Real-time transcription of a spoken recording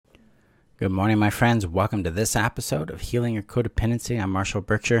Good morning, my friends. Welcome to this episode of Healing Your Codependency. I'm Marshall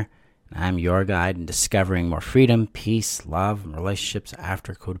Berkshire, and I'm your guide in discovering more freedom, peace, love, and relationships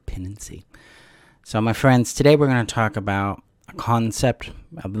after codependency. So, my friends, today we're going to talk about a concept,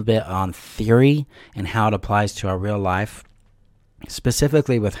 a little bit on theory and how it applies to our real life,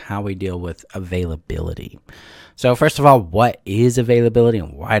 specifically with how we deal with availability. So, first of all, what is availability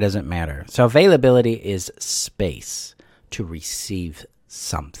and why does it matter? So, availability is space to receive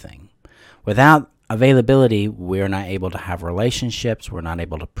something. Without availability, we're not able to have relationships, we're not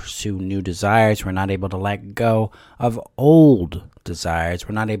able to pursue new desires, we're not able to let go of old desires,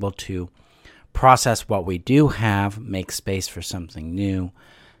 we're not able to process what we do have, make space for something new.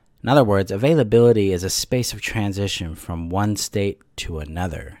 In other words, availability is a space of transition from one state to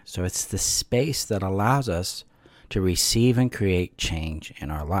another. So it's the space that allows us to receive and create change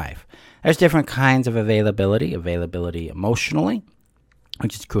in our life. There's different kinds of availability emotionally,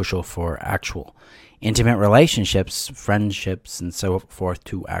 which is crucial for actual intimate relationships, friendships, and so forth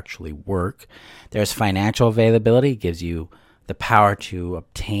to actually work. There's financial availability, gives you the power to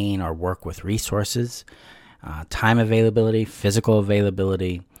obtain or work with resources. Time availability, physical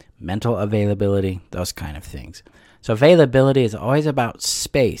availability, mental availability, those kind of things. So availability is always about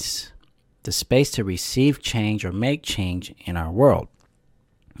space, the space to receive change or make change in our world.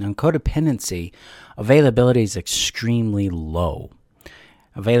 Now, in codependency, availability is extremely low.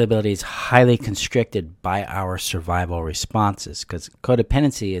 Availability is highly constricted by our survival responses because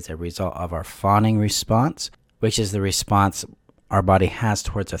codependency is a result of our fawning response, which is the response our body has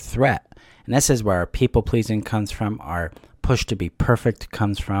towards a threat. And this is where our people-pleasing comes from, our push to be perfect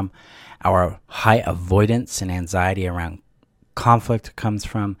comes from, our high avoidance and anxiety around conflict comes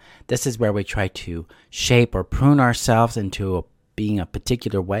from. This is where we try to shape or prune ourselves into being a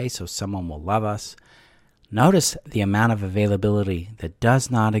particular way so someone will love us. Notice the amount of availability that does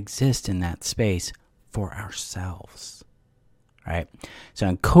not exist in that space for ourselves, right? So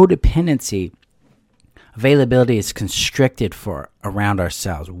in codependency, availability is constricted for around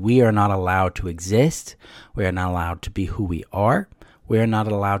ourselves. We are not allowed to exist. We are not allowed to be who we are. We are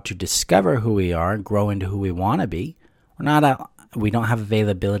not allowed to discover who we are and grow into who we want to be. We don't have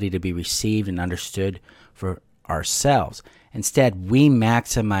availability to be received and understood for ourselves. Instead, we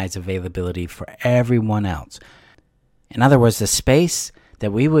maximize availability for everyone else. In other words, the space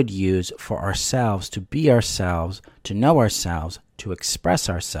that we would use for ourselves, to be ourselves, to know ourselves, to express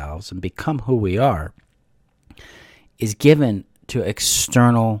ourselves, and become who we are, is given to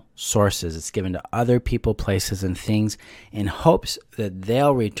external sources. It's given to other people, places, and things in hopes that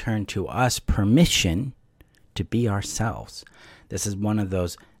they'll return to us permission to be ourselves. This is one of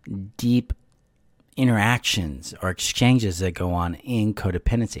those deep interactions or exchanges that go on in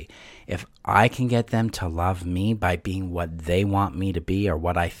codependency. If I can get them to love me by being what they want me to be or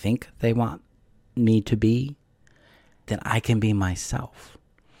what I think they want me to be, then I can be myself.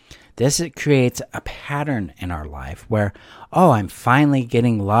 This creates a pattern in our life where, I'm finally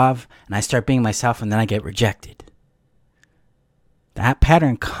getting love and I start being myself and then I get rejected. That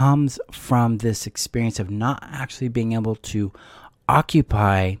pattern comes from this experience of not actually being able to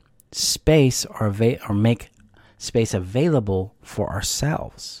occupy space or make space available for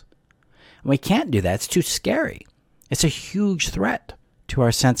ourselves. And we can't do that. It's too scary. It's a huge threat to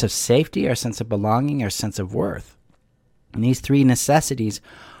our sense of safety, our sense of belonging, our sense of worth. And these three necessities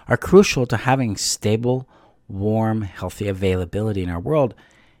are crucial to having stable, warm, healthy availability in our world.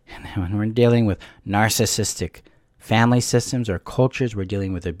 And when we're dealing with narcissistic family systems or cultures, we're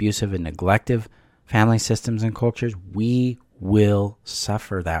dealing with abusive and neglective family systems and cultures, we will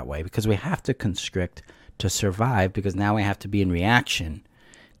suffer that way because we have to constrict to survive, because now we have to be in reaction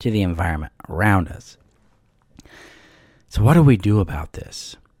to the environment around us. So what do we do about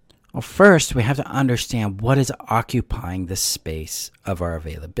this? Well, first, we have to understand what is occupying the space of our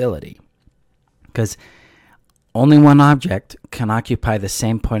availability, because only one object can occupy the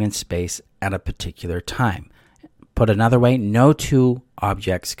same point in space at a particular time. Put another way, no two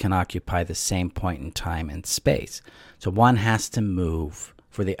objects can occupy the same point in time and space. So one has to move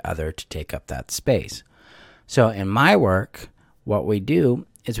for the other to take up that space. So in my work, what we do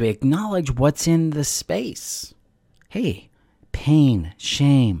is we acknowledge what's in the space. Hey, pain,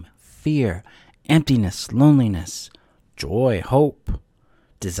 shame, fear, emptiness, loneliness, joy, hope,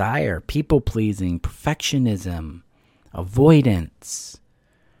 desire, people-pleasing, perfectionism, avoidance,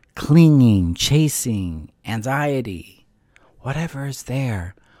 clinging, chasing, anxiety, whatever is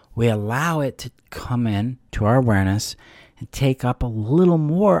there, we allow it to come in to our awareness and take up a little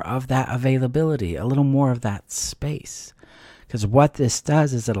more of that availability, a little more of that space. Because what this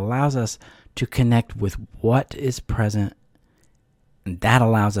does is it allows us to connect with what is present And that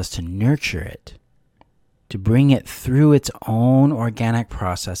allows us to nurture it, to bring it through its own organic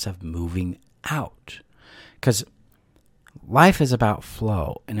process of moving out. Because life is about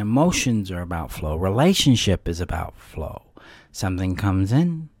flow, and emotions are about flow. Relationship is about flow. Something comes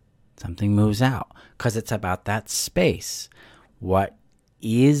in, something moves out, because it's about that space. What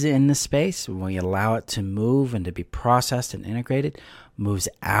is in the space, when we allow it to move and to be processed and integrated, moves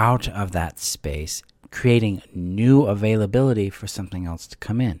out of that space, creating new availability for something else to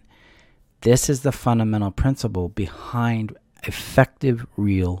come in. This is the fundamental principle behind effective,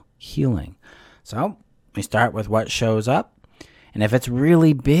 real healing. So we start with what shows up, and if it's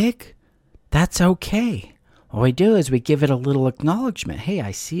really big, that's okay. What we do is we give it a little acknowledgement. Hey,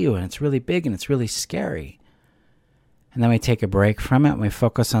 I see you, and it's really big, and it's really scary. And then we take a break from it, and we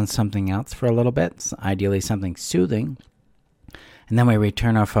focus on something else for a little bit, ideally something soothing. And then we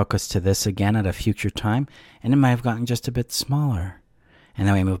return our focus to this again at a future time, and it might have gotten just a bit smaller. And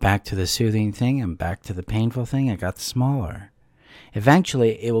then we move back to the soothing thing and back to the painful thing. It got smaller.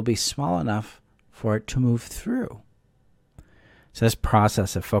 Eventually, it will be small enough for it to move through. So this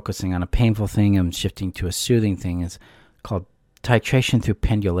process of focusing on a painful thing and shifting to a soothing thing is called titration through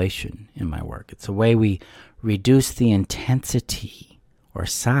pendulation in my work. It's a way we reduce the intensity or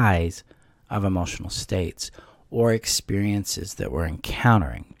size of emotional states or experiences that we're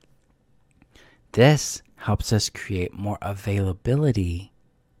encountering. This helps us create more availability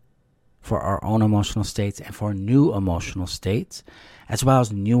for our own emotional states and for new emotional states, as well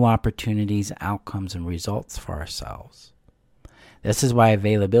as new opportunities, outcomes, and results for ourselves. This is why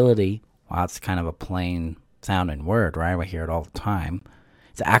availability, while it's kind of a plain sounding word, right? We hear it all the time.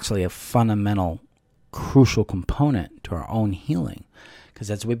 It's actually a fundamental, crucial component to our own healing.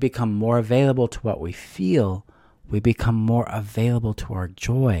 Because as we become more available to what we feel, we become more available to our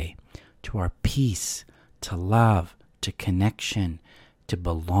joy, to our peace, to love, to connection, to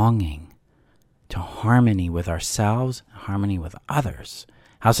belonging, to harmony with ourselves, harmony with others.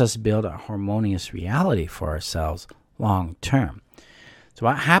 Helps us build a harmonious reality for ourselves long term. So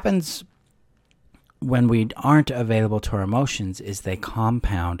what happens when we aren't available to our emotions is they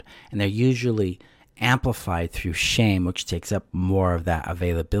compound, and they're usually amplified through shame, which takes up more of that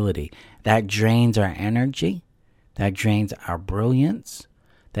availability. That drains our energy, that drains our brilliance,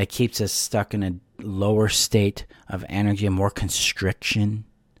 that keeps us stuck in a lower state of energy and more constriction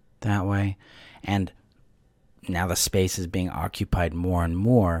that way. And now the space is being occupied more and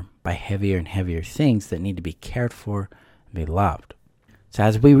more by heavier and heavier things that need to be cared for and be loved. So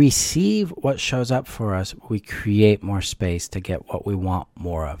as we receive what shows up for us, we create more space to get what we want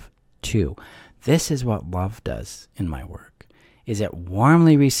more of too. This is what love does in my work, is it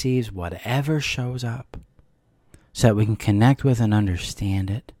warmly receives whatever shows up so that we can connect with and understand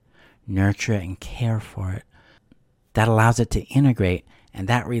it, nurture it and care for it. That allows it to integrate, and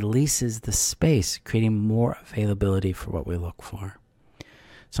that releases the space, creating more availability for what we look for.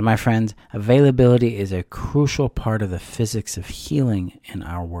 So my friends, availability is a crucial part of the physics of healing in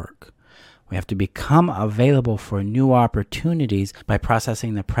our work. We have to become available for new opportunities by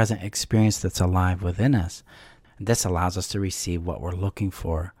processing the present experience that's alive within us. And this allows us to receive what we're looking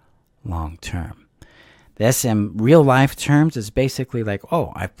for long term. This, in real life terms, is basically like,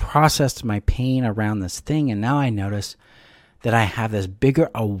 oh, I've processed my pain around this thing, and now I notice that I have this bigger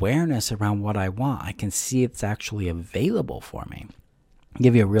awareness around what I want. I can see it's actually available for me. I'll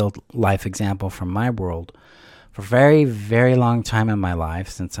give you a real life example from my world. For a very, very long time in my life,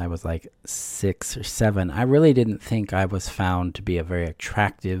 since I was like 6 or 7, I really didn't think I was found to be a very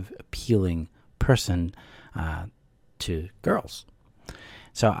attractive, appealing person to girls.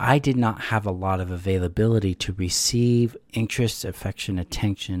 So I did not have a lot of availability to receive interest, affection,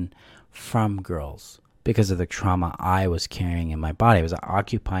 attention from girls because of the trauma I was carrying in my body. I was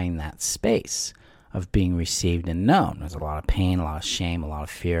occupying that space of being received and known. There's a lot of pain, a lot of shame, a lot of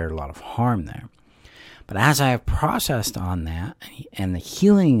fear, a lot of harm there. But as I have processed on that, and the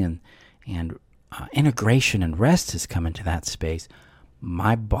healing and integration and rest has come into that space,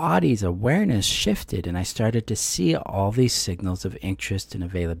 my body's awareness shifted, and I started to see all these signals of interest and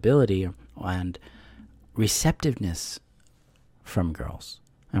availability and receptiveness from girls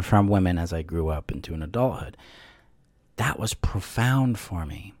and from women as I grew up into an adulthood. That was profound for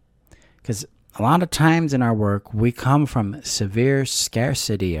me, because a lot of times in our work, we come from severe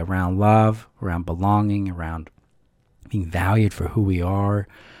scarcity around love, around belonging, around being valued for who we are,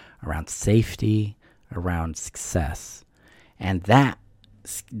 around safety, around success. And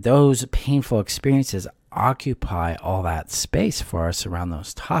those painful experiences occupy all that space for us around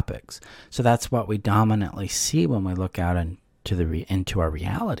those topics. So that's what we dominantly see when we look out into our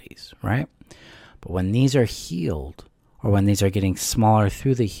realities, right? But when these are healed, or when these are getting smaller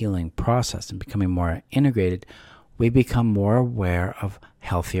through the healing process and becoming more integrated, we become more aware of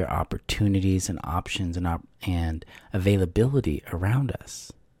healthier opportunities and options and availability around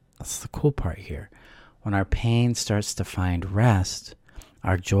us. That's the cool part here. When our pain starts to find rest,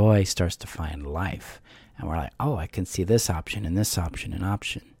 our joy starts to find life. And we're like, oh, I can see this option and this option and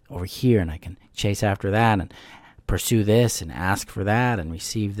option over here, and I can chase after that and pursue this and ask for that and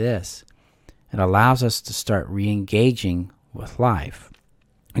receive this. It allows us to start re-engaging with life,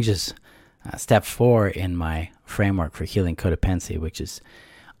 which is step 4 in my framework for healing codependency, which is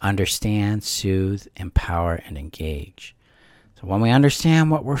understand, soothe, empower, and engage. So when we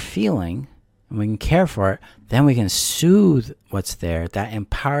understand what we're feeling and we can care for it, then we can soothe what's there. That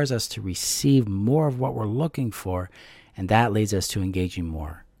empowers us to receive more of what we're looking for, and that leads us to engaging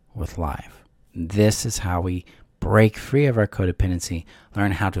more with life. This is how we break free of our codependency,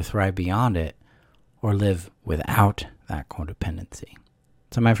 learn how to thrive beyond it, or live without that codependency.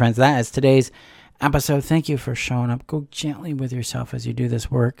 So my friends, that is today's episode. Thank you for showing up. Go gently with yourself as you do this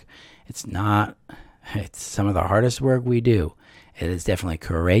work. It's some of the hardest work we do. It is definitely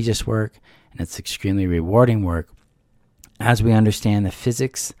courageous work, and it's extremely rewarding work as we understand the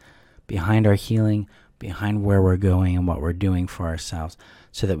physics behind our healing, behind where we're going and what we're doing for ourselves,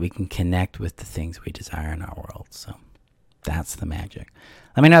 so that we can connect with the things we desire in our world. So that's the magic.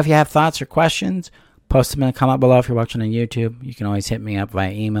 Let me know if you have thoughts or questions. Post them in the comment below if you're watching on YouTube. You can always hit me up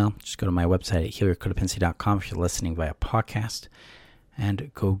via email. Just go to my website at healyourcodependency.com if you're listening via podcast.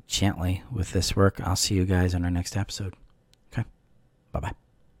 And go gently with this work. I'll see you guys on our next episode. Okay? Bye-bye.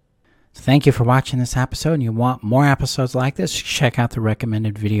 So thank you for watching this episode. And you want more episodes like this, check out the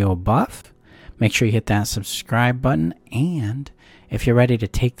recommended video above. Make sure you hit that subscribe button. And if you're ready to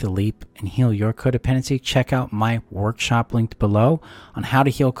take the leap and heal your codependency, check out my workshop linked below on how to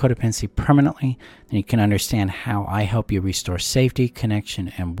heal codependency permanently. Then you can understand how I help you restore safety,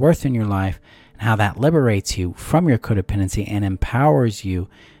 connection, and worth in your life, and how that liberates you from your codependency and empowers you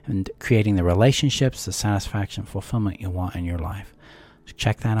in creating the relationships, the satisfaction, fulfillment you want in your life. So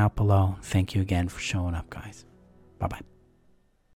check that out below. Thank you again for showing up, guys. Bye-bye.